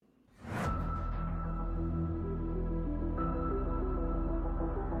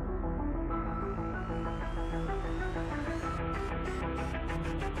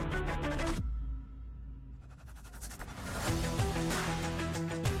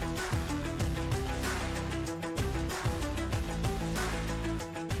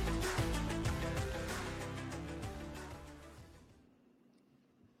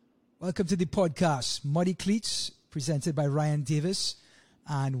Welcome to the podcast, Muddy Cleats, presented by Ryan Davis.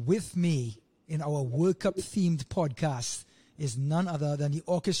 And with me in our World Cup themed podcast is none other than the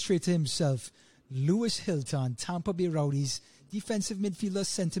orchestrator himself, Lewis Hilton, Tampa Bay Rowdies, defensive midfielder,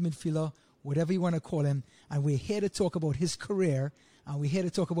 center midfielder, whatever you want to call him. And we're here to talk about his career, and we're here to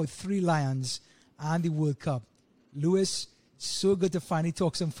talk about Three Lions and the World Cup. Lewis, so good to finally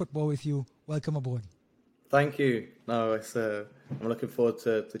talk some football with you. Welcome aboard. Thank you. No, I'm looking forward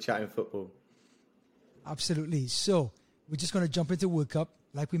to chatting football. Absolutely. So we're just going to jump into World Cup.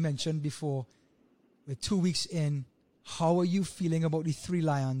 Like we mentioned before, we're 2 weeks in. How are you feeling about the Three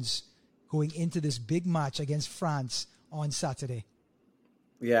Lions going into this big match against France on Saturday?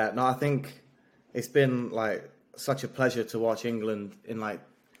 Yeah, no, I think it's been like such a pleasure to watch England in like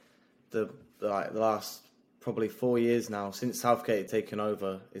the last probably 4 years now since Southgate had taken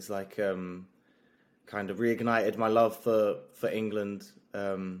over. It's like kind of reignited my love for England.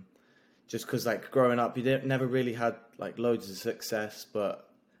 Just because like growing up, you never really had like loads of success. But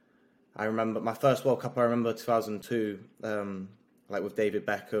I remember my first World Cup. I remember 2002, like with David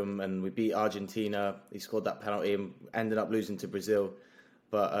Beckham, and we beat Argentina. He scored that penalty and ended up losing to Brazil.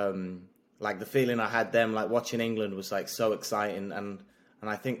 But like the feeling I had then, like watching England was like so exciting. And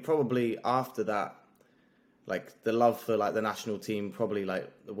I think probably after that, like the love for like the national team probably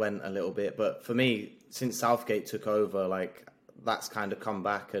like went a little bit. But for me, since Southgate took over, like that's kind of come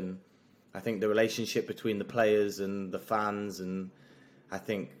back. And I think the relationship between the players and the fans, and I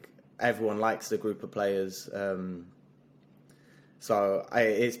think everyone likes the group of players. So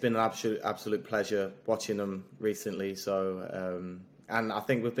it's been an absolute pleasure watching them recently. So, and I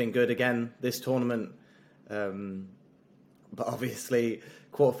think we've been good again this tournament. But obviously,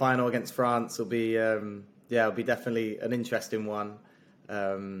 quarterfinal against France will be, it'll be definitely an interesting one.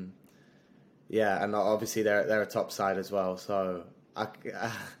 And obviously they're a top side as well. So I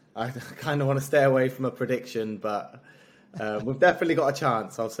kind of want to stay away from a prediction, but we've definitely got a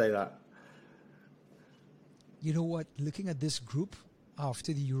chance. I'll say that. You know what? Looking at this group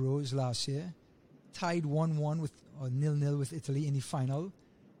after the Euros last year, tied 1-1 or 0-0 with Italy in the final,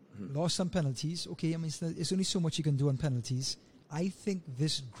 lost some penalties. Okay, I mean, it's only so much you can do on penalties. I think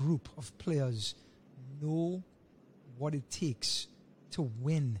this group of players know what it takes to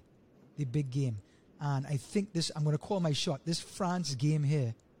win the big game. And I think I'm going to call my shot. This France game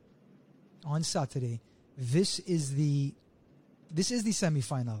here on Saturday, this is the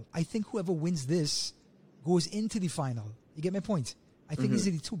semi-final. I think whoever wins this goes into the final. You get my point? I think these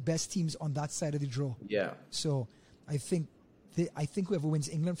are the two best teams on that side of the draw. Yeah. So I think whoever wins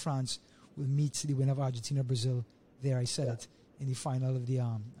England-France will meet the winner of Argentina-Brazil. There, I said it, in the final of the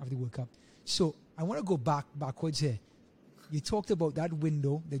World Cup. So I want to go backwards here. You talked about that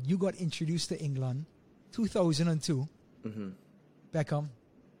window that you got introduced to England, 2002. Beckham,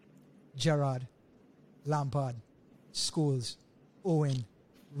 Gerrard, Lampard, Scholes, Owen,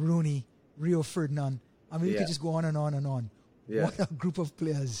 Rooney, Rio Ferdinand. I mean, we could just go on and on and on. Yeah. What a group of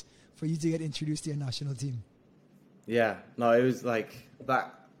players for you to get introduced to your national team. Yeah, no, it was like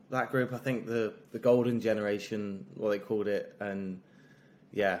that group. I think the golden generation, what they called it, and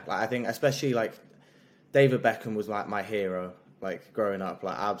yeah, like I think especially like David Beckham was like my hero. Like growing up,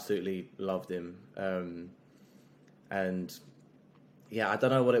 like I absolutely loved him. And yeah, I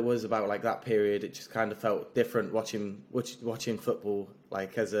don't know what it was about like that period. It just kind of felt different watching football.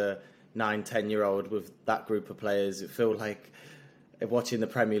 Like as a 9-10-year-old with that group of players, it felt like watching the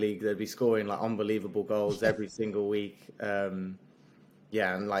Premier League. They'd be scoring like unbelievable goals every single week. And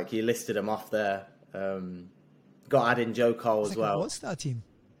like you listed them off there. Got to add in Joe Cole as well. What's that team?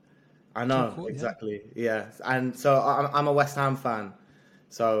 I know, Cole, exactly. Yeah. And so I'm a West Ham fan.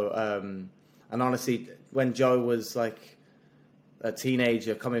 So, and honestly, when Joe was like a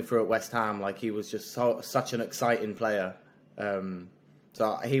teenager coming through at West Ham, like he was just such an exciting player.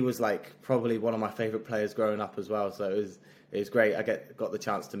 So he was like probably one of my favourite players growing up as well. So it was great. I got the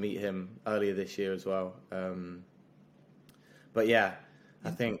chance to meet him earlier this year as well. But yeah,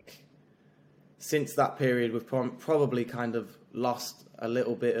 I think since that period, we've probably kind of lost a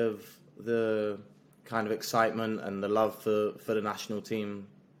little bit of the kind of excitement and the love for the national team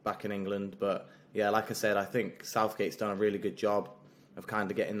back in England. But yeah, like I said, I think Southgate's done a really good job of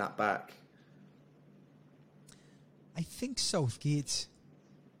kind of getting that back. I think Southgate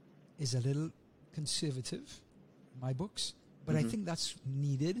is a little conservative in my books, but I think that's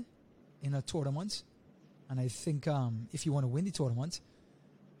needed in a tournament. And I think if you want to win the tournament,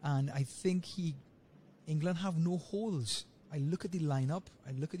 and I think England have no holes. I look at the lineup,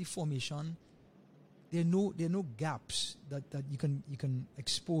 I look at the formation. There are no gaps that you can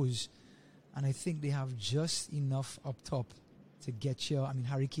expose, and I think they have just enough up top to get your... I mean,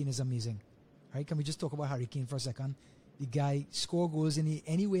 Harry Kane is amazing. Right? Can we just talk about Harry Kane for a second? The guy score goals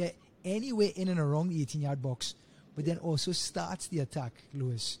anywhere in and around the 18-yard box, but then also starts the attack,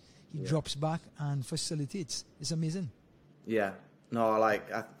 Lewis. He drops back and facilitates. It's amazing. Yeah. No, like,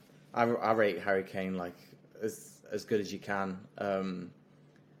 I rate Harry Kane, like, as good as you can.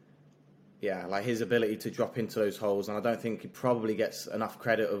 Yeah, like his ability to drop into those holes, and I don't think he probably gets enough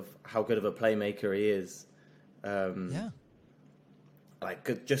credit of how good of a playmaker he is.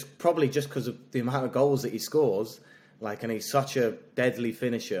 Like just because of the amount of goals that he scores, like, and he's such a deadly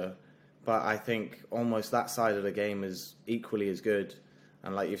finisher. But I think almost that side of the game is equally as good.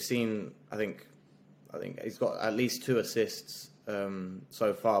 And like you've seen, I think he's got at least 2 assists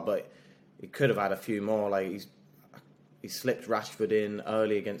so far, but he could have had a few more. Like he slipped Rashford in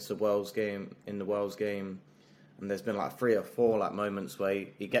early against the Wales game, and there's been like 3 or 4 like moments where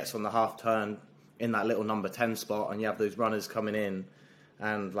he gets on the half turn in that little number 10 spot, and you have those runners coming in,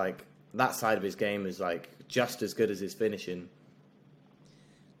 and like that side of his game is like just as good as his finishing.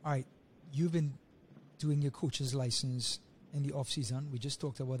 All right, you've been doing your coach's license in the off season. We just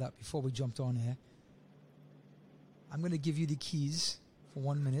talked about that before we jumped on here. I'm going to give you the keys for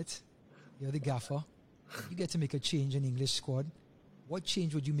 1 minute. You're the gaffer. You get to make a change in the English squad. What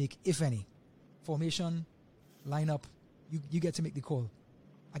change would you make, if any? Formation, lineup. You get to make the call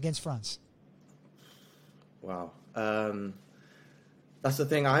against France. Wow. That's the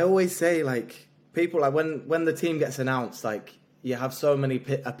thing. I always say, like, people, like, when the team gets announced, like, you have so many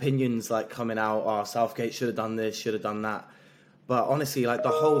opinions, like, coming out. Oh, Southgate should have done this, should have done that. But honestly, like, the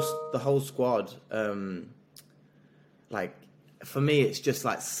whole squad, like, for me, it's just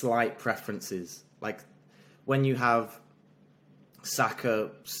like slight preferences. Like, when you have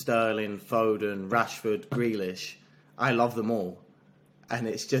Saka, Sterling, Foden, Rashford, Grealish, I love them all. And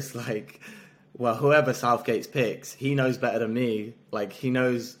it's just like, well, whoever Southgate's picks, he knows better than me. Like, he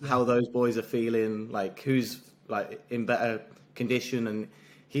knows how those boys are feeling, like, who's, like, in better condition. And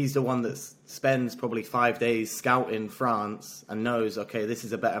he's the one that spends probably 5 days scouting France and knows, okay, this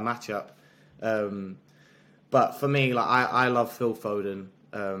is a better matchup. But for me, like, I love Phil Foden.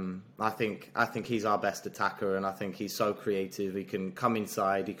 I think he's our best attacker, and I think he's so creative. He can come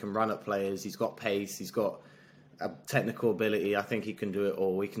inside, he can run at players, he's got pace, he's got a technical ability. I think he can do it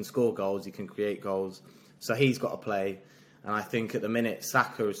all. He can score goals, he can create goals. So he's got to play. And I think at the minute,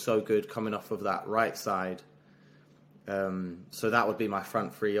 Saka is so good coming off of that right side. So that would be my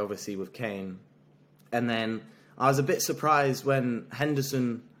front three, obviously, with Kane. And then I was a bit surprised when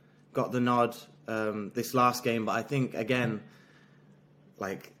Henderson got the nod this last game. But I think, again,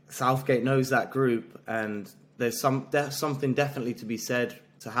 like, Southgate knows that group, and there's something definitely to be said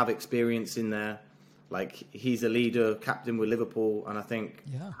to have experience in there. Like, he's a leader, captain with Liverpool, and I think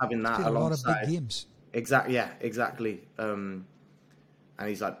having that alongside... a lot of big games. Exactly. And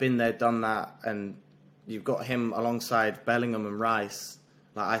he's, like, been there, done that, and you've got him alongside Bellingham and Rice.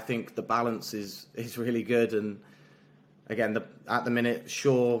 Like, I think the balance is really good, and again, at the minute,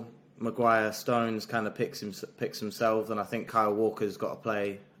 Shaw, Maguire, Stones kind of picks himself, and I think Kyle Walker's got to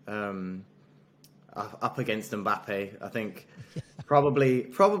play up against Mbappe. I think probably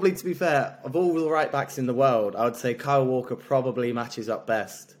to be fair, of all the right backs in the world, I would say Kyle Walker probably matches up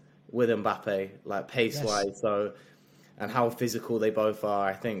best with Mbappe, like pace-wise. Yes. So, and how physical they both are,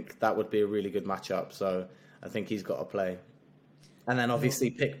 I think that would be a really good matchup. So I think he's got to play. And then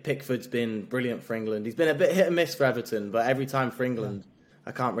obviously Pickford's been brilliant for England. He's been a bit hit and miss for Everton, but every time for England,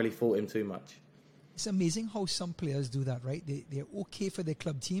 I can't really fault him too much. It's amazing how some players do that, right? They're okay for their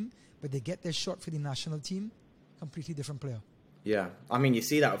club team, but they get their shot for the national team, completely different player. Yeah. I mean, you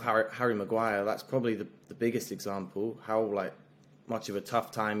see that with Harry Maguire. That's probably the biggest example, how like much of a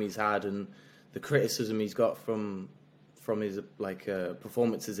tough time he's had and the criticism he's got from his like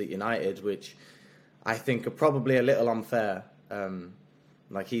performances at United, which I think are probably a little unfair.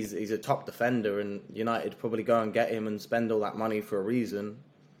 Like he's a top defender, and United probably go and get him and spend all that money for a reason.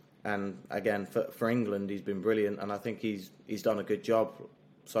 And again, for England, he's been brilliant, and I think he's done a good job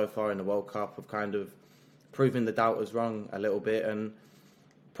so far in the World Cup of kind of proving the doubters wrong a little bit, and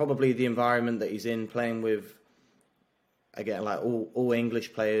probably the environment that he's in, playing with again like all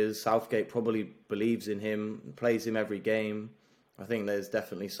English players. Southgate probably believes in him, plays him every game. I think there's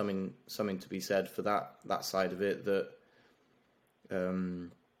definitely something to be said for that side of it, that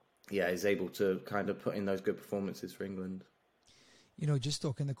is able to kind of put in those good performances for England. You know, just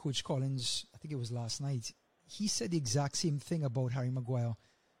talking to Coach Collins, I think it was last night, he said the exact same thing about Harry Maguire.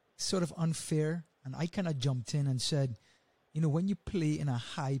 Sort of unfair, and I kind of jumped in and said, you know, when you play in a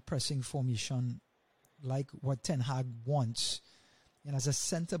high-pressing formation like what Ten Hag wants, and as a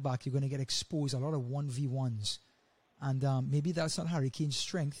centre-back, you're going to get exposed a lot of 1v1s. And maybe that's not Harry Kane's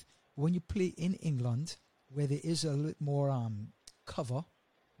strength. When you play in England, where there is a little more cover,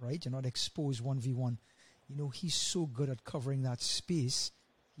 right? You're not exposed 1v1. You know, he's so good at covering that space.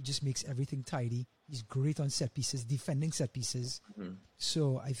 He just makes everything tidy. He's great on set pieces, defending set pieces. Mm-hmm.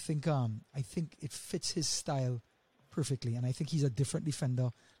 So I think it fits his style perfectly. And I think he's a different defender,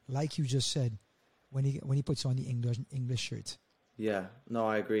 like you just said, when he puts on the English shirt. Yeah, no,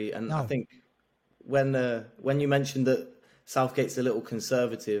 I agree. And I think when you mentioned that Southgate's a little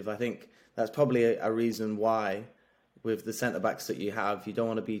conservative, I think that's probably a reason why, with the centre backs that you have, you don't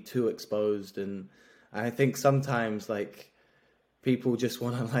want to be too exposed. And I think sometimes like people just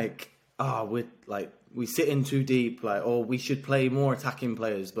want to we sit in too deep, or we should play more attacking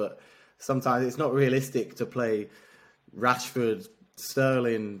players. But sometimes it's not realistic to play Rashford,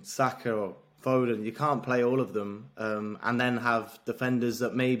 Sterling, Saka, or Foden. You can't play all of them and then have defenders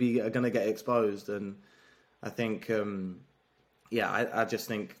that maybe are going to get exposed. And I think, I just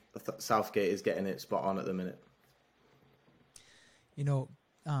think Southgate is getting it spot on at the minute. You know,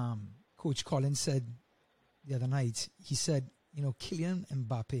 Coach Collins said the other night, he said, you know, Kylian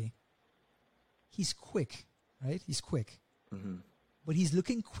Mbappe, he's quick, right? He's quick. Mm-hmm. But he's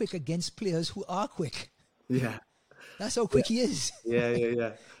looking quick against players who are quick. Yeah. That's how quick he is.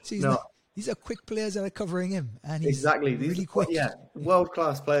 Yeah. So these are quick players that are covering him. And he's really quick. Yeah,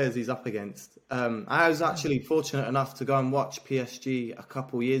 world-class players he's up against. I was actually fortunate enough to go and watch PSG a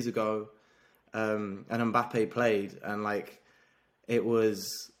couple years ago, and Mbappe played, and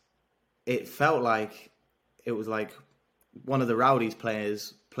it felt like it was like one of the Rowdies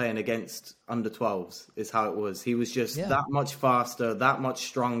players playing against under-12s is how it was. He was just that much faster, that much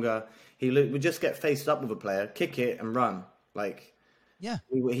stronger. He would just get faced up with a player, kick it and run.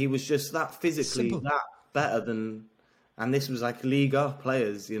 He was just that physically, that better than, and this was like Liga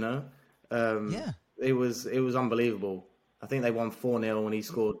players, you know? It was unbelievable. I think they won 4-0 when he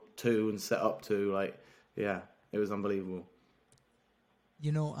scored 2 and set up 2. It was unbelievable.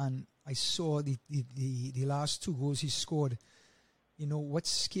 You know, and I saw the last 2 goals he scored. You know, what's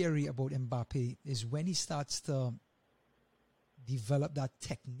scary about Mbappe is when he starts to develop that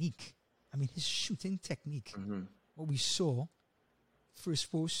technique. I mean, his shooting technique. Mm-hmm. What we saw,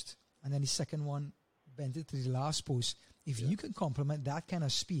 first post, and then the second one, bent it to the last post. If you can complement that kind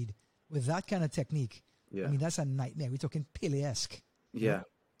of speed with that kind of technique, I mean, that's a nightmare. We're talking Pele-esque. Yeah,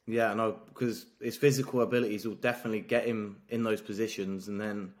 no, because his physical abilities will definitely get him in those positions. And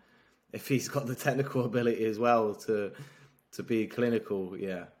then if he's got the technical ability as well to be clinical,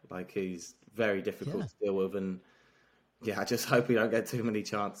 he's very difficult to deal with. And I just hope we don't get too many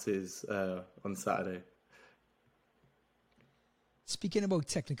chances on Saturday. Speaking about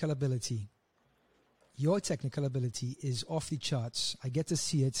technical ability, your technical ability is off the charts. I get to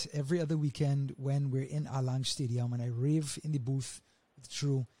see it every other weekend when we're in Allianz Stadium, and I rave in the booth with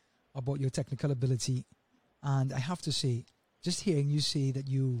Drew about your technical ability. And I have to say, just hearing you say that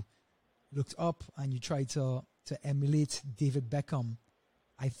you looked up and you tried to emulate David Beckham,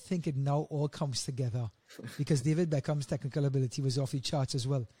 I think it now all comes together because David Beckham's technical ability was off the charts as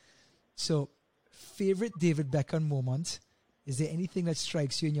well. So, favorite David Beckham moment? Is there anything that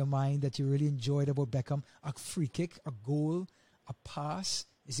strikes you in your mind that you really enjoyed about Beckham? A free kick, a goal, a pass?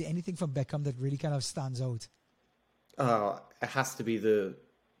 Is there anything from Beckham that really kind of stands out? It has to be the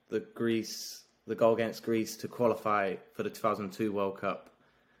goal against Greece to qualify for the 2002 World Cup.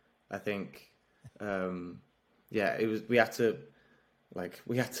 I think, it was. We had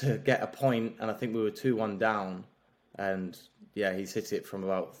to get a point, and I think we were 2-1 down, and he's hit it from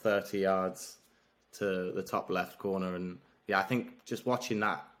about 30 yards to the top left corner, and I think just watching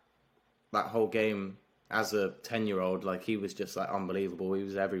that whole game as a 10-year-old, he was just unbelievable. He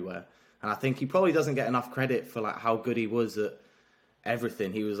was everywhere. And I think he probably doesn't get enough credit for how good he was at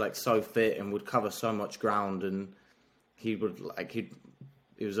everything. He was so fit and would cover so much ground, and he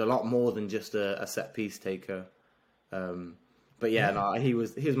was a lot more than just a set piece taker. He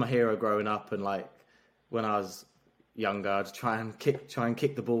was my hero growing up, and when I was younger, I'd try and kick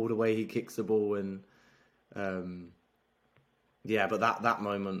the ball the way he kicks the ball, and but that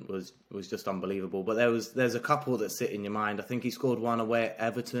moment was just unbelievable. But there's a couple that sit in your mind. I think he scored one away at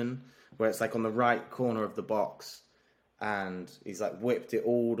Everton, where it's on the right corner of the box, and he's whipped it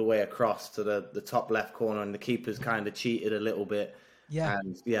all the way across to the top left corner, and the keeper's kind of cheated a little bit. Yeah,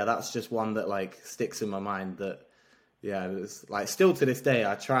 and that's just one that sticks in my mind. That it's still to this day,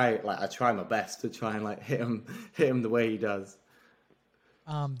 I try my best to try and hit him the way he does.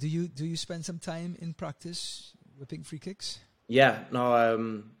 Do you spend some time in practice whipping free kicks? Yeah,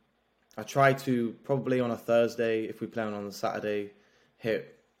 no, I try to probably on a Thursday, if we play on a Saturday,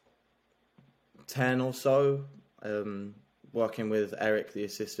 hit 10 or so. Working with Eric, the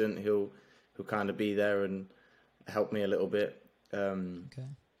assistant, he'll kind of be there and help me a little bit. Okay.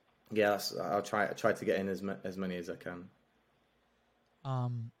 Yeah, I'll try to get in as many as I can.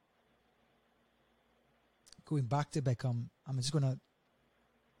 Going back to Beckham, I'm just going to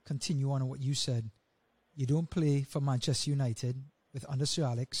continue on what you said. You don't play for Manchester United under Sir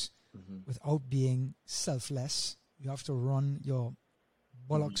Alex without being selfless. You have to run your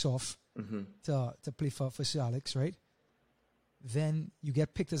bollocks off to play for Sir Alex, right? Then you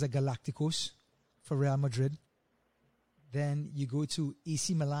get picked as a Galacticos for Real Madrid. Then you go to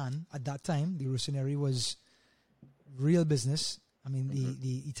AC Milan. At that time, the Rossoneri was real business. I mean,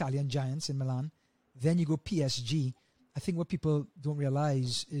 the Italian giants in Milan. Then you go PSG. I think what people don't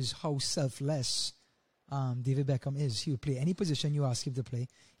realize is how selfless David Beckham is. He would play any position you ask him to play.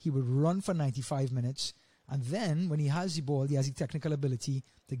 He would run for 95 minutes. And then when he has the ball, he has the technical ability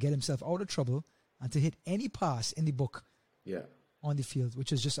to get himself out of trouble and to hit any pass in the book on the field,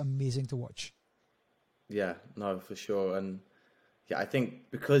 which is just amazing to watch. Yeah, no, for sure. And yeah, I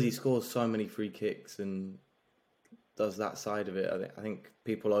think because he scores so many free kicks and does that side of it, I think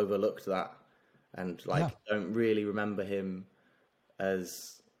people overlooked that and don't really remember him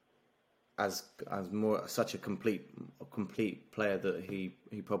as more such a complete player that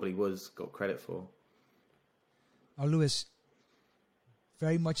he probably got credit for. Now, Lewis,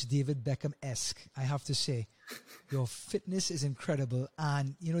 very much David Beckham-esque, I have to say. Your fitness is incredible,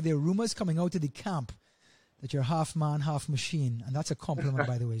 and there are rumors coming out of the camp that you're half man, half machine, and that's a compliment,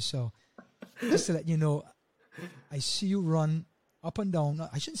 by the way. So, just to let you know, I see you run up and down.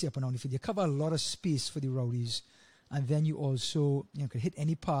 I shouldn't say up and down the field. You cover a lot of space for the Rowdies, and then you also could hit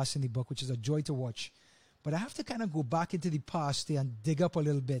any pass in the book, which is a joy to watch. But I have to kind of go back into the past there and dig up a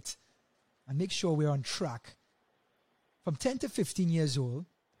little bit and make sure we're on track. From 10 to 15 years old,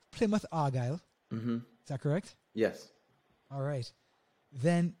 Plymouth Argyle. Mm-hmm. Is that correct? Yes. All right.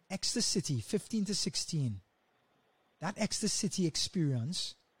 Then Exter City, 15 to 16. That Exter City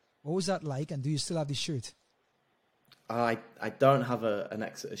experience, what was that like? And do you still have the shirt? I don't have an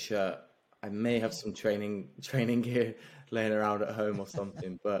Exeter shirt. I may have some training gear laying around at home or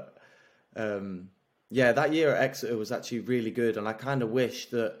something. But that year at Exeter was actually really good. And I kind of wish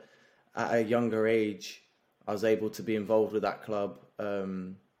that at a younger age, I was able to be involved with that club.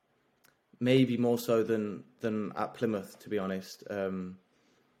 Maybe more so than at Plymouth, to be honest.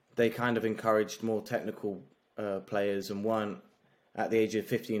 They kind of encouraged more technical players and weren't at the age of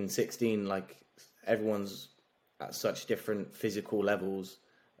 15 and 16, like everyone's at such different physical levels.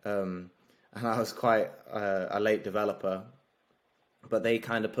 And I was quite a late developer, but they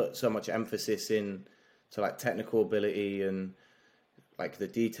kind of put so much emphasis in to like technical ability and like the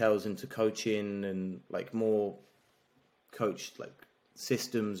details into coaching and like more coached like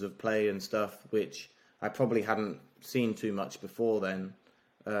systems of play and stuff, which I probably hadn't seen too much before then.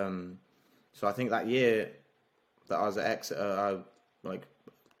 So I think that year that I was at Exeter, I like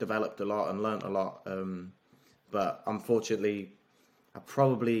developed a lot and learnt a lot. But unfortunately, I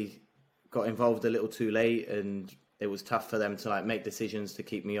probably got involved a little too late, and it was tough for them to like make decisions to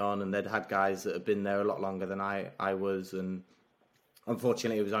keep me on. And they'd had guys that had been there a lot longer than I was, and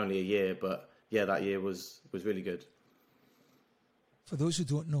unfortunately, it was only a year. But yeah, that year was really good. For those who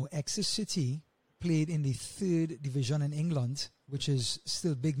don't know, Exeter City played in the 3rd division in England, which is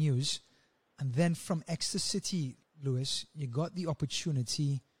still big news. And then from Exeter City, Lewis, you got the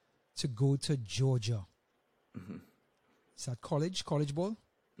opportunity to go to Georgia. Mm-hmm. Is that college ball?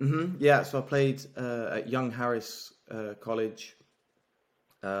 Mm-hmm. Yeah, so I played at Young Harris College.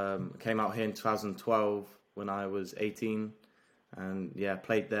 Came out here in 2012 when I was 18. And yeah,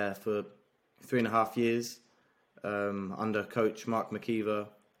 played there for 3.5 years under coach Mark McKeever,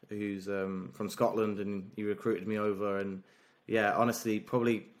 who's from Scotland, and he recruited me over. And yeah, honestly,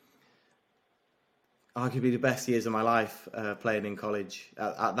 probably arguably the best years of my life playing in college.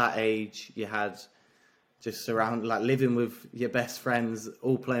 At that age, you had just living with your best friends,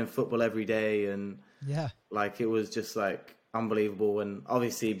 all playing football every day, and like it was just like unbelievable. And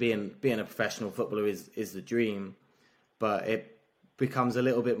obviously, being a professional footballer is the dream, but it becomes a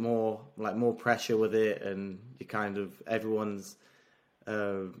little bit more pressure with it, and you kind of everyone's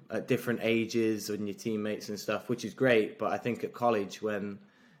at different ages and your teammates and stuff, which is great. But I think at college, when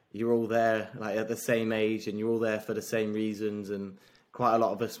you're all there like at the same age and you're all there for the same reasons, and quite a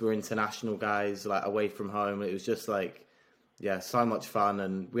lot of us were international guys like away from home, it was just like so much fun,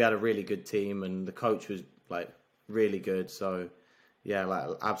 and we had a really good team, and the coach was like really good. So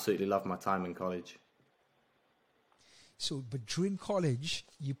absolutely loved my time in college. So, but during college,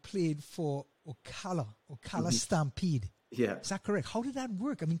 you played for Ocala mm-hmm. Stampede. Yeah. Is that correct? How did that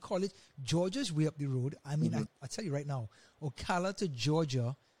work? I mean, college, Georgia's way up the road. I mean, I tell you right now, Ocala to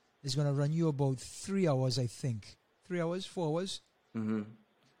Georgia is going to run you about 3 hours, I think. 3 hours, 4 hours? Mm-hmm.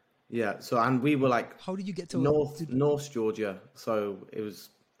 Yeah. So, and we were like How did you get to North Georgia. So it was,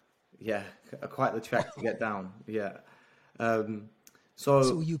 quite the trek to get down. Yeah.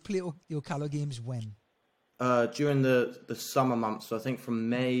 So you play your Ocala games when? During the summer months. So I think from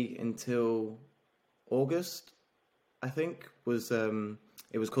May until August, I think was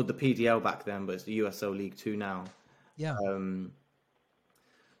it was called the PDL back then, but it's the USL League 2 now. Yeah.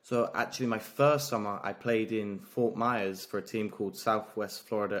 So actually, my first summer I played in Fort Myers for a team called Southwest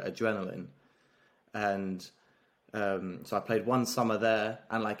Florida Adrenaline, and so I played one summer there,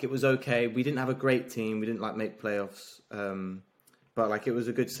 and like it was okay. We didn't have a great team. We didn't like make playoffs, but like it was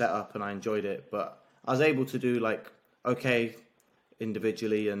a good setup, and I enjoyed it. But I was able to do like okay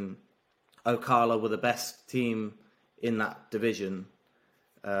individually, and Ocala were the best team in that division.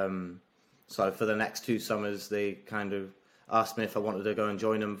 So for the next 2 summers, they kind of asked me if I wanted to go and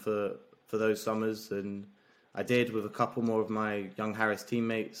join them for those summers, and I did with a couple more of my Young Harris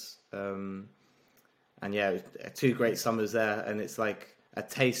teammates. And yeah, it was 2 great summers there, and it's like a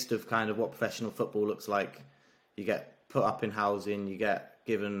taste of kind of what professional football looks like. You get put up in housing, you get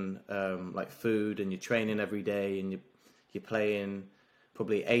given like food, and you're training every day, and you're playing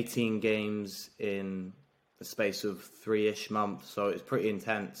probably 18 games in the space of 3-ish months. So it's pretty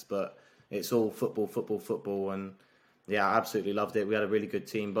intense, but it's all football, and yeah, I absolutely loved it. We had a really good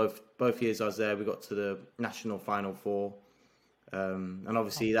team. Both years I was there, we got to the national Final Four, and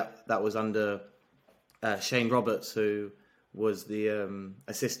obviously that was under Shane Roberts, who was the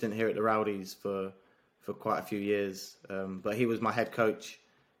assistant here at the Rowdies for quite a few years. But he was my head coach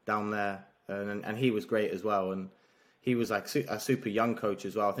down there, and he was great as well. And he was like a super young coach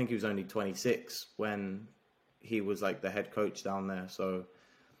as well. I think he was only 26 when he was like the head coach down there. So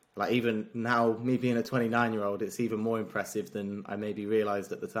like even now, me being a 29-year-old, it's even more impressive than I maybe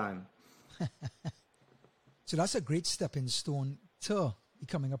realized at the time. So that's a great stepping stone to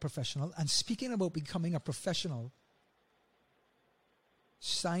becoming a professional. And speaking about becoming a professional,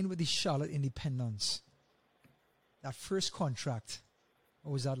 signed with the Charlotte Independents. That first contract,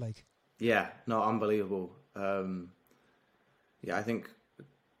 what was that like? Yeah, no, unbelievable. I think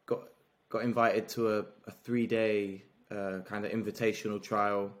got invited to a 3-day kind of invitational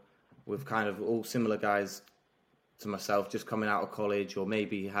trial with kind of all similar guys to myself, just coming out of college, or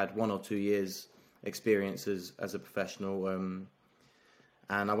maybe had 1 or 2 years experience as a professional. And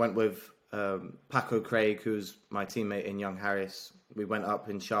I went with Paco Craig, who's my teammate in Young Harris. We went up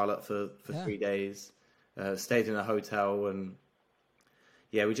in Charlotte for 3 days, stayed in a hotel, and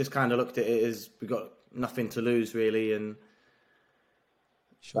yeah, we just kind of looked at it as we got nothing to lose really, and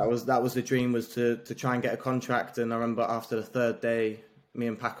sure. that was the dream, was to try and get a contract. And I remember after the 3rd day, me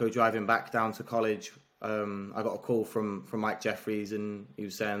and Paco driving back down to college, I got a call from Mike Jeffries, and he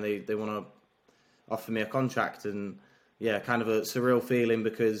was saying they want to offer me a contract. And yeah, kind of a surreal feeling,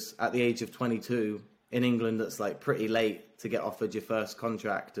 because at the age of 22 in England, that's like pretty late to get offered your first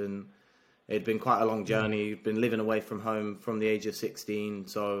contract, and it'd been quite a long journey. You'd been living away from home from the age of 16,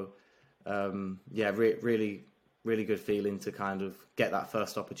 so really good feeling to kind of get that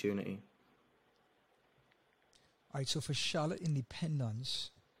first opportunity. All right, so for Charlotte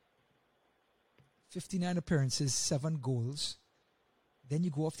Independents, 59 appearances, 7 goals. Then you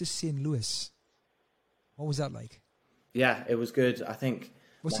go off to St. Louis. What was that like? Yeah, it was good. I think.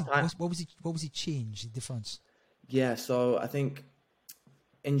 What was the change, the difference? Yeah, so I think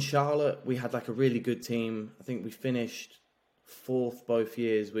in Charlotte we had like a really good team. I think we finished 4th both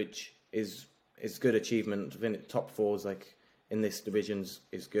years, which is good achievement. I think top 4s like in this division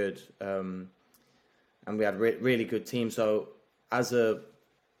is good. And we had really good team. So as a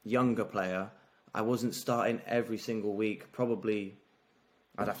younger player, I wasn't starting every single week. Probably,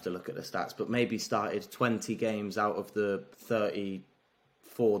 I'd have to look at the stats, but maybe started 20 games out of the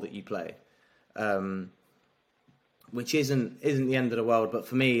 34 that you play, which isn't the end of the world. But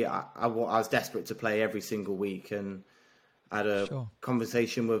for me, I was desperate to play every single week, and I had a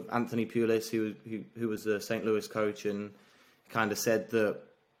conversation with Anthony Pulis, who was the St. Louis coach, and kind of said that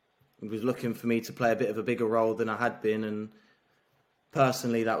he was looking for me to play a bit of a bigger role than I had been. And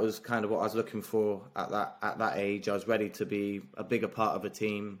personally, that was kind of what I was looking for at that age. I was ready to be a bigger part of a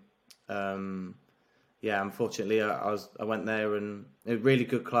team. Unfortunately, I went there, and a really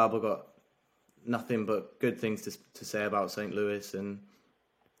good club. I got nothing but good things to say about St. Louis, and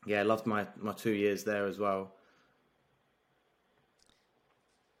yeah, I loved my 2 years there as well.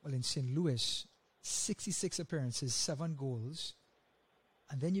 Well, in St. Louis, 66 appearances, 7 goals,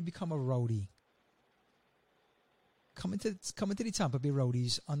 and then you become a Rowdie. coming to the Tampa Bay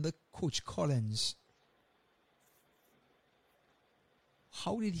Rowdies under Coach Collins,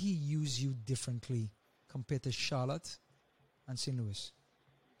 how did he use you differently compared to Charlotte and St. Louis?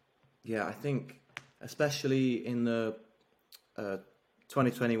 Yeah, I think especially in the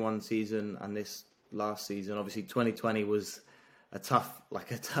 2021 season and this last season, obviously 2020 was a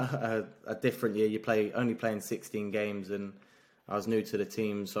different year. You only playing 16 games, and I was new to the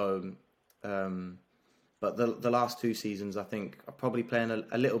team. So, but the last 2 seasons, I think I'm probably playing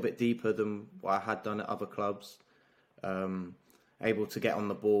a little bit deeper than what I had done at other clubs. Able to get on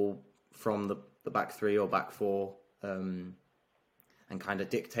the ball from the back 3 or back 4, and kind of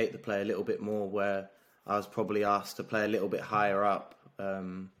dictate the play a little bit more, where I was probably asked to play a little bit higher up,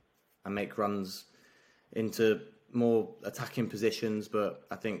 and make runs into more attacking positions. But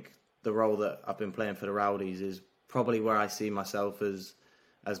I think the role that I've been playing for the Rowdies is probably where I see myself as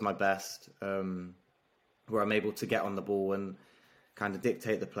my best, where I'm able to get on the ball and kind of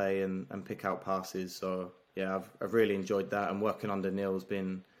dictate the play and pick out passes. So yeah, I've really enjoyed that, and working under Neil's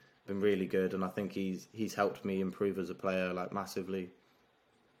been really good, and I think he's helped me improve as a player, like, massively.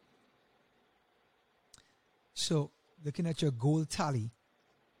 So, looking at your goal tally,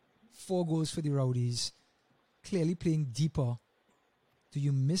 4 goals for the Rowdies, clearly playing deeper. Do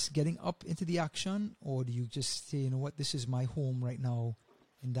you miss getting up into the action, or do you just say, you know what, this is my home right now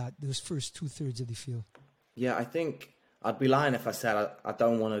in those first 2/3 of the field? Yeah, I think I'd be lying if I said I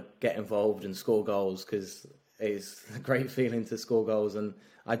don't want to get involved and score goals, because it's a great feeling to score goals. And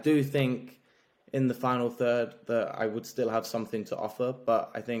I do think in the final third that I would still have something to offer.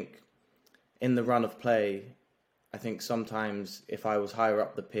 But I think in the run of play, I think sometimes if I was higher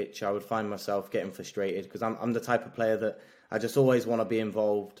up the pitch, I would find myself getting frustrated, because I'm the type of player that I just always want to be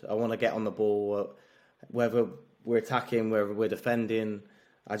involved. I want to get on the ball, whether we're attacking, whether we're defending.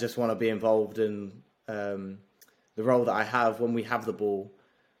 I just want to be involved in the role that I have when we have the ball.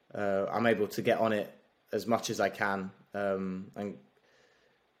 I'm able to get on it as much as I can, and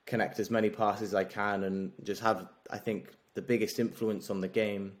connect as many passes as I can, and just have, I think, the biggest influence on the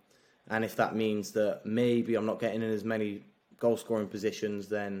game. And if that means that maybe I'm not getting in as many goal-scoring positions,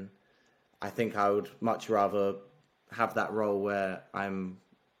 then I think I would much rather have that role where I'm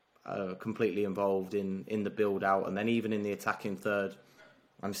completely involved in the build-out. And then even in the attacking third,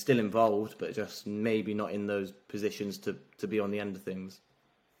 I'm still involved, but just maybe not in those positions to be on the end of things.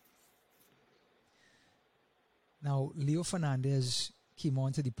 Now, Leo Fernandez came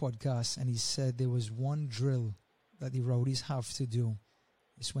on to the podcast, and he said there was one drill that the Rowdies have to do.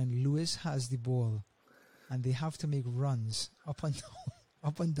 It's when Lewis has the ball and they have to make runs up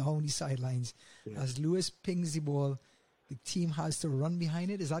and down the sidelines. Yeah. As Lewis pings the ball, the team has to run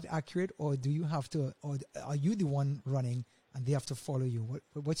behind it. Is that accurate, or do you have to, or are you the one running and they have to follow you?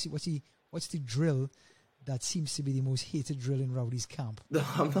 What's the drill that seems to be the most hated drill in Rowdies camp? No,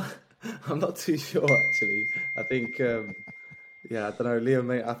 I'm not too sure, actually. I think I don't know. Leo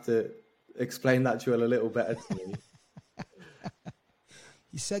may have to explain that drill a little better to me.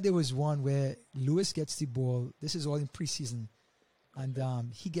 He said there was one where Lewis gets the ball. This is all in preseason.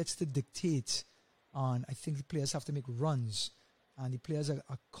 And he gets to dictate on, I think the players have to make runs. And the players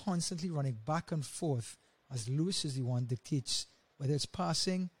are constantly running back and forth as Lewis is the one dictates whether it's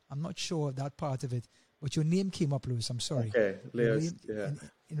passing. I'm not sure of that part of it. But your name came up, Lewis. I'm sorry. Okay, Lewis,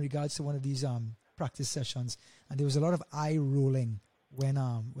 in regards to one of these practice sessions. And there was a lot of eye rolling when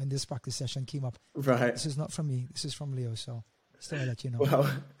this practice session came up. Right. This is not from me. This is from Leo, so... So I'll let you know.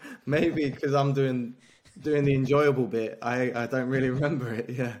 Well, maybe because I'm doing the enjoyable bit, I don't really remember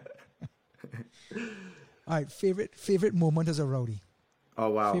it. Yeah. All right, favorite moment as a Rowdie. Oh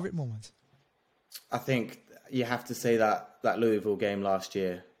wow. Favorite moment. I think you have to say that Louisville game last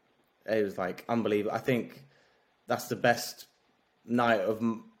year. It was like unbelievable. I think that's the best night of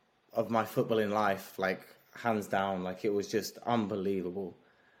my footballing life, like hands down. Like it was just unbelievable.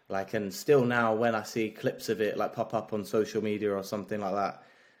 Like, and still now when I see clips of it like pop up on social media or something like that,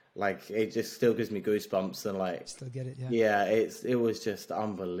 like it just still gives me goosebumps, and like still get it. Yeah. Yeah, it was just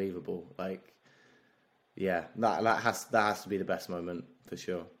unbelievable. Like, yeah, that has to be the best moment for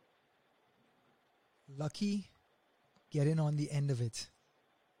sure. Lucky getting on the end of it.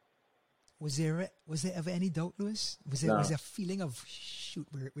 Was there ever any doubt, Lewis? Was there a feeling of shoot,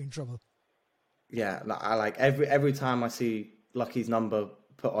 we're in trouble? Yeah, I like every time I see Lucky's number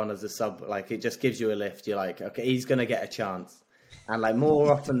put on as a sub, like it just gives you a lift. You're like, okay, he's gonna get a chance, and like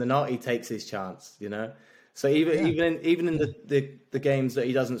more often than not, he takes his chance. You know, so even in the games that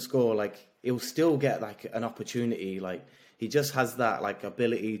he doesn't score, like he'll still get like an opportunity. Like he just has that like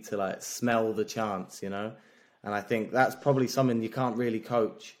ability to like smell the chance. You know, and I think that's probably something you can't really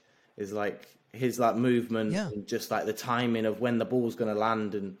coach. Is like his like movement and just like the timing of when the ball's going to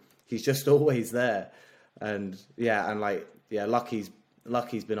land, and he's just always there. And Lucky's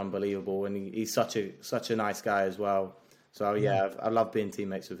been unbelievable, and he's such a nice guy as well. So I love being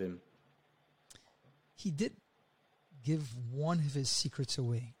teammates with him. He did give one of his secrets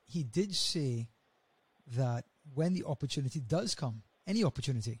away. He did say that when the opportunity does come, any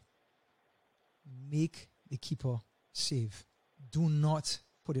opportunity, make the keeper save. Do not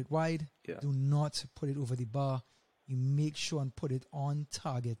put it wide. Yeah. Do not put it over the bar. You make sure and put it on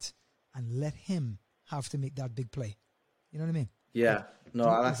target and let him have to make that big play. You know what I mean? Yeah.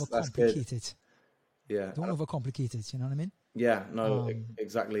 No, that's good. It. Yeah. Don't overcomplicate it. You know what I mean? Yeah. No,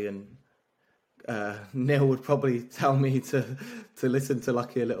 exactly. And Neil would probably tell me to listen to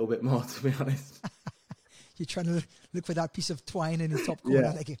Lucky a little bit more, to be honest. You're trying to look for that piece of twine in the top corner.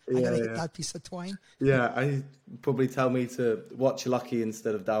 I gotta hit that piece of twine. Yeah, I probably tell me to watch Lucky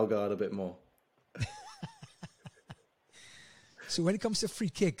instead of Dalgard a bit more. So when it comes to free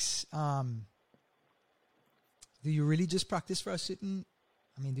kicks, do you really just practice for a certain?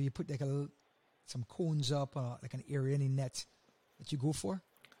 I mean, do you put like some cones up, like an area in the net that you go for?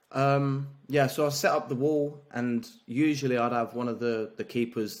 Yeah, so I set up the wall, and usually I'd have one of the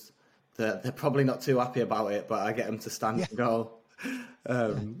keepers. They're probably not too happy about it, but I get them to stand and goal.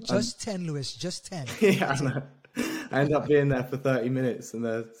 Just 10, Lewis, just 10. Yeah, I know. I end up being there for 30 minutes, and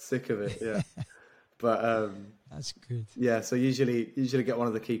they're sick of it. Yeah, but that's good. Yeah, so usually get one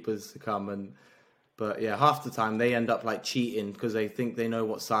of the keepers to come, but half the time they end up like cheating because they think they know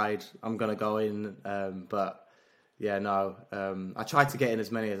what side I'm gonna go in. But yeah, no, I try to get in as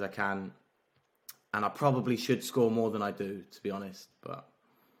many as I can, and I probably should score more than I do, to be honest, but.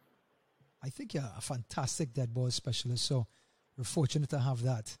 I think you're a fantastic dead ball specialist, so we're fortunate to have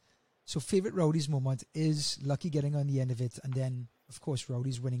that. So favorite Rowdies moment is Lucky getting on the end of it, and then, of course,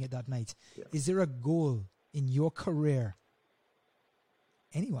 Rowdies winning it that night. Yeah. Is there a goal in your career?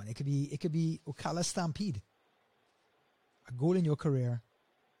 Anyone. It could be Ocala Stampede. A goal in your career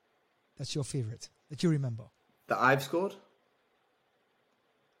that's your favorite, that you remember. That I've scored?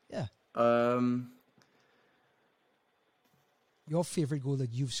 Yeah. Your favorite goal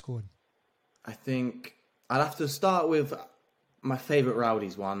that you've scored? I think I'd have to start with my favourite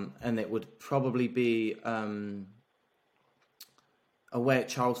Rowdies one, and it would probably be away at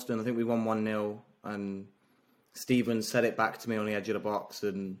Charleston. I think we won 1-0, and Stephen set it back to me on the edge of the box,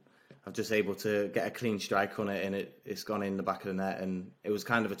 and I'm just able to get a clean strike on it, and it's gone in the back of the net. And it was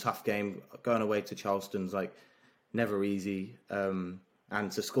kind of a tough game. Going away to Charleston's like never easy, and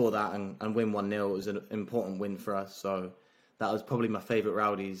to score that and win 1-0 was an important win for us. So that was probably my favourite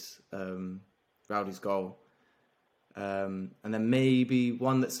Rowdies goal. And then maybe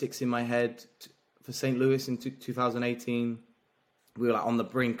one that sticks in my head for St. Louis in 2018. We were like on the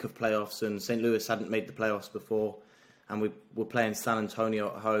brink of playoffs, and St. Louis hadn't made the playoffs before, and we were playing San Antonio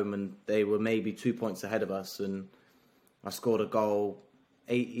at home, and they were maybe 2 points ahead of us, and I scored a goal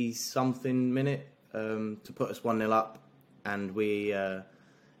 80-something minute to put us 1-0 up, and we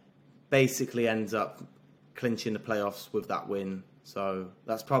basically ends up clinching the playoffs with that win. So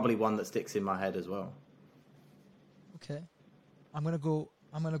that's probably one that sticks in my head as well. Okay, I'm gonna go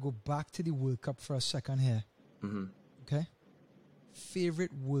back to the World Cup for a second here. Mm-hmm. Okay,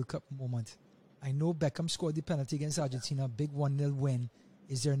 favorite World Cup moment. I know Beckham scored the penalty against Argentina, big 1-0 win.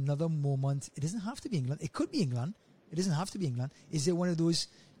 Is there another moment? It doesn't have to be England. It could be England. It doesn't have to be England. Is there one of those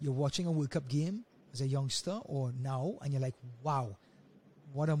you're watching a World Cup game as a youngster or now, and you're like, wow,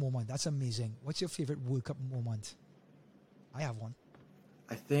 what a moment! That's amazing. What's your favorite World Cup moment? I have one.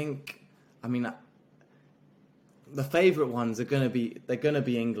 The favourite ones are gonna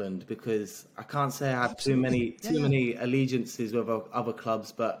be England, because I can't say I have too many allegiances with other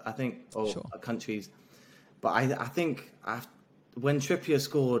clubs, but I think countries. But I think when Trippier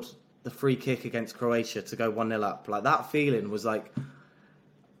scored the free kick against Croatia to go 1-0 up, like that feeling was like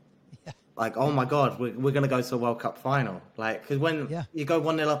oh my God, we're gonna go to a World Cup final. Like, because when you go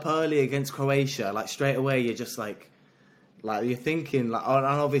 1-0 up early against Croatia, like straight away you're just like you're thinking and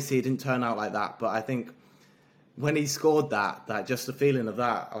obviously it didn't turn out like that, but I think when he scored that just the feeling of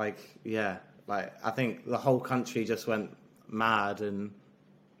that, I think the whole country just went mad, and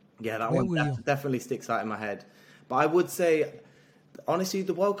that one definitely sticks out in my head. But I would say, honestly,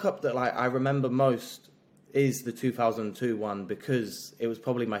 the World Cup that I remember most is the 2002 one, because it was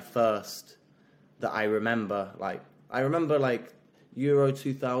probably my first that I remember. I remember Euro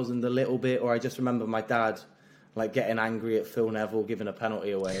 2000 a little bit, or I just remember my dad getting angry at Phil Neville giving a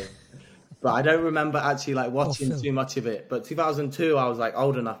penalty away. But I don't remember actually watching too much of it. But 2002, I was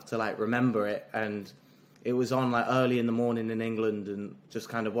old enough to remember it, and it was on early in the morning in England, and just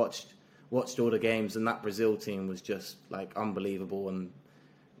kind of watched watched all the games, and that Brazil team was just like unbelievable. And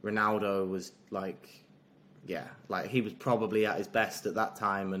Ronaldo was like, he was probably at his best at that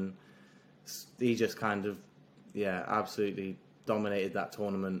time, and he just kind of, absolutely dominated that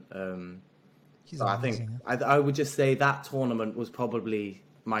tournament. So I think I would just say that tournament was probably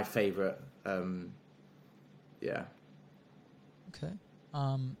my favourite. Okay.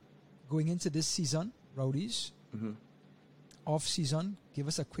 Going into this season, Rowdies, off-season, give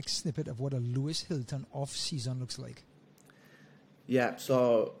us a quick snippet of what a Lewis Hilton off-season looks like. Yeah,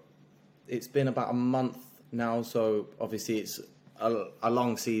 so it's been about a month now, so obviously it's a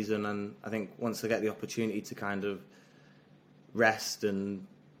long season, and I think once I get the opportunity to kind of rest and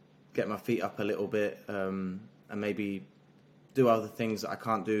get my feet up a little bit, and maybe do other things that I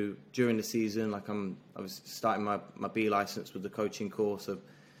can't do during the season, like I was starting my B license with the coaching course. I've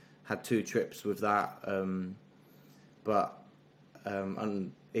had 2 trips with that, and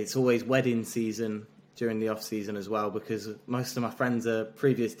it's always wedding season during the off season as well, because most of my friends are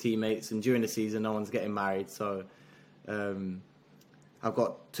previous teammates, and during the season no one's getting married. So I've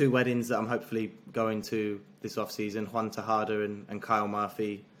got 2 weddings that I'm hopefully going to this off season: Juan Tejada and Kyle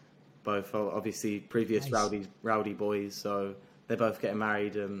Murphy, both are obviously previous Rowdie boys. So they're both getting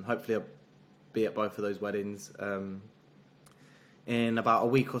married, and hopefully I'll be at both of those weddings. In about a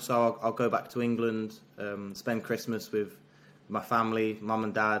week or so, I'll go back to England, spend Christmas with my family, mum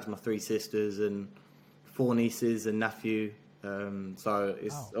and dad, my 3 sisters, and 4 nieces and nephew. So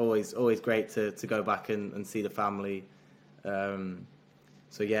it's always great to go back and see the family. And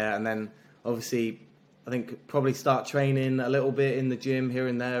then obviously I think probably start training a little bit in the gym here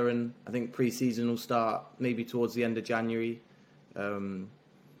and there, and I think pre-season will start maybe towards the end of January.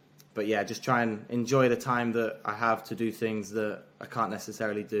 Just try and enjoy the time that I have to do things that I can't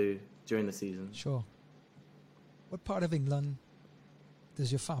necessarily do during the season. Sure. What part of England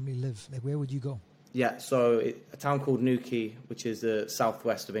does your family live? Like, where would you go? Yeah, so a town called Newquay, which is the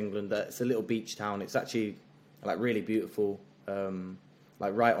southwest of England. It's a little beach town. It's actually like really beautiful,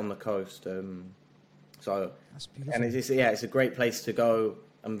 like right on the coast. So that's beautiful. And it's a great place to go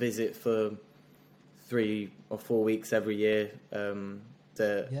and visit for 3 or 4 weeks every year.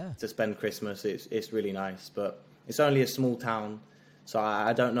 To spend Christmas. It's really nice, but it's only a small town, so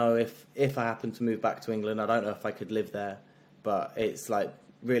I don't know if I happen to move back to England, I don't know if I could live there, but it's like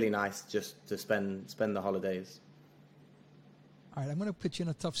really nice just to spend the holidays. All right, I'm going to put you in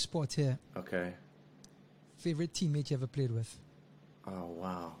a tough spot here. Okay. Favorite teammate you ever played with? Oh,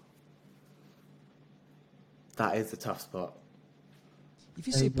 wow. That is a tough spot. If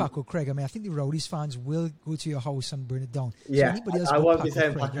you say Paco Craig, I think the Rowdies fans will go to your house and burn it down. Yeah, so anybody else I won't be Paco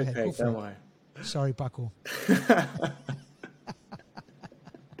saying Craig, Paco Craig, don't worry. Sorry, Paco.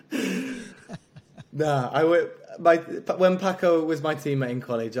 When Paco was my teammate in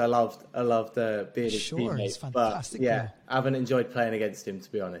college, I loved being his teammate. It's fantastic. But I haven't enjoyed playing against him,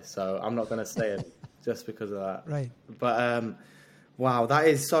 to be honest. So I'm not going to say it just because of that. Right. But wow, that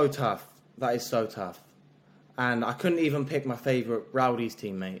is so tough. That is so tough. And I couldn't even pick my favourite Rowdies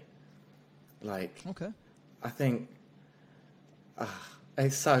teammate. I think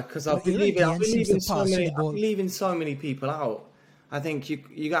it's so, because I've been leaving so many people out. I think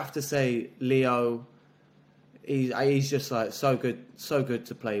you have to say Leo. He's just like so good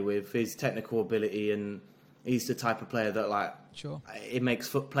to play with. His technical ability, and he's the type of player that it makes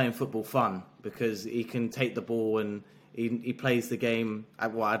playing football fun, because he can take the ball and he plays the game.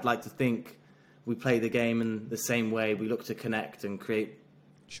 I'd like to think we play the game in the same way. We look to connect and create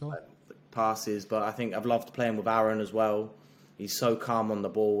passes. But I think I've loved playing with Aaron as well. He's so calm on the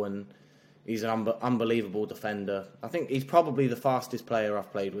ball, and he's an unbelievable defender. I think he's probably the fastest player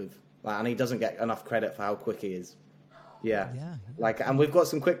I've played with. And he doesn't get enough credit for how quick he is. Yeah. And we've got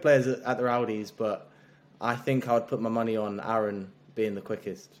some quick players at the Rowdies, but I think I would put my money on Aaron being the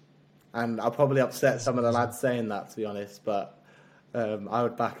quickest. And I'll probably upset some of the lads saying that, to be honest, but I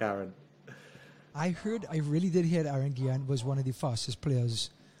would back Aaron. I really did hear Aaron Guillen was one of the fastest players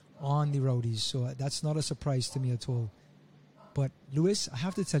on the Rowdies, so that's not a surprise to me at all. But Lewis, I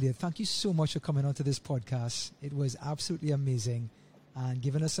have to tell you, thank you so much for coming onto this podcast. It was absolutely amazing, and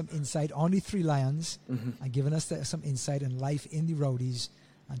giving us some insight on the Three Lions, and giving us some insight in life in the Rowdies,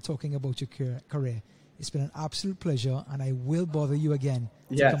 and talking about your career. It's been an absolute pleasure, and I will bother you again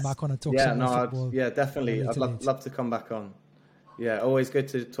to come back on and talk some more football. Definitely. I'd love to come back on. Yeah, always good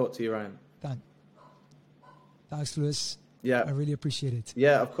to talk to you, Ryan. Thanks, Lewis. Yeah. I really appreciate it.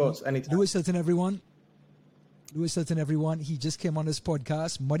 Yeah, of course. Anytime. Lewis Hilton, everyone. He just came on this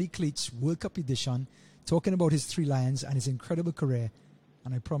podcast, Muddy Cleats World Cup edition, talking about his Three Lions and his incredible career.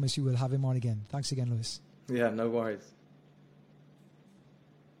 And I promise you we'll have him on again. Thanks again, Lewis. Yeah, no worries.